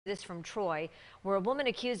This from Troy, where a woman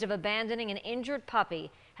accused of abandoning an injured puppy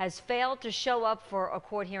has failed to show up for a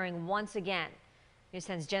court hearing once again. News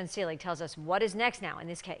 10's Jen Seelig tells us what is next now in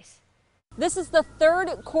this case. This is the third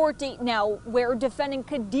court date now where defendant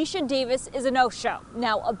Kadisha Davis is a no-show.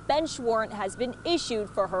 Now a bench warrant has been issued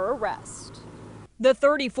for her arrest. The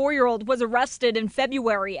 34-year-old was arrested in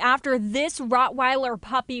February after this Rottweiler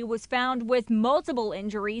puppy was found with multiple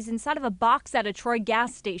injuries inside of a box at a Troy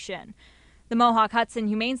gas station. The Mohawk-Hudson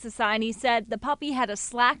Humane Society said the puppy had a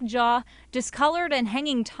slack jaw, discolored and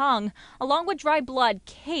hanging tongue, along with dry blood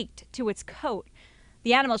caked to its coat.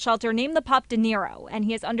 The animal shelter named the pup De Niro, and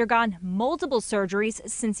he has undergone multiple surgeries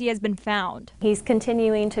since he has been found. He's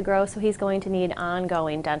continuing to grow, so he's going to need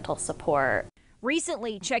ongoing dental support.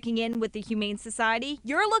 Recently checking in with the Humane Society,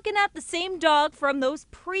 you're looking at the same dog from those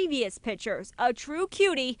previous pictures, a true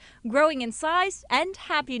cutie growing in size and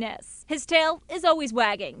happiness. His tail is always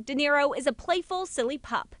wagging. De Niro is a playful, silly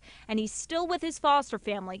pup, and he's still with his foster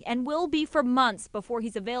family and will be for months before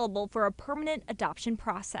he's available for a permanent adoption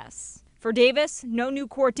process. For Davis, no new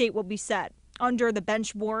court date will be set. Under the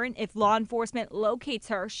bench warrant, if law enforcement locates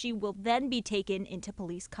her, she will then be taken into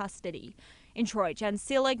police custody. In Troy, Jen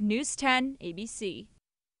Seelig, News 10, ABC.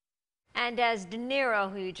 And as De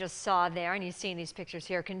Niro, who you just saw there, and you've seen these pictures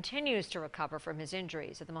here, continues to recover from his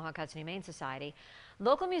injuries at the Mohawk-Hudson Humane Society,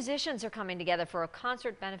 local musicians are coming together for a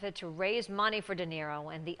concert benefit to raise money for De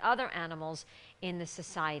Niro and the other animals in the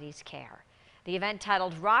society's care. The event,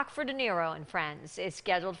 titled Rock for De Niro and Friends, is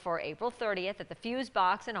scheduled for April 30th at the Fuse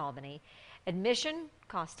Box in Albany. Admission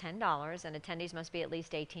costs $10 and attendees must be at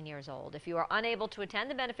least 18 years old. If you are unable to attend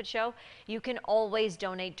the benefit show, you can always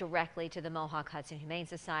donate directly to the Mohawk-Hudson Humane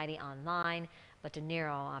Society online. But De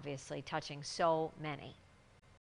Niro obviously touching so many.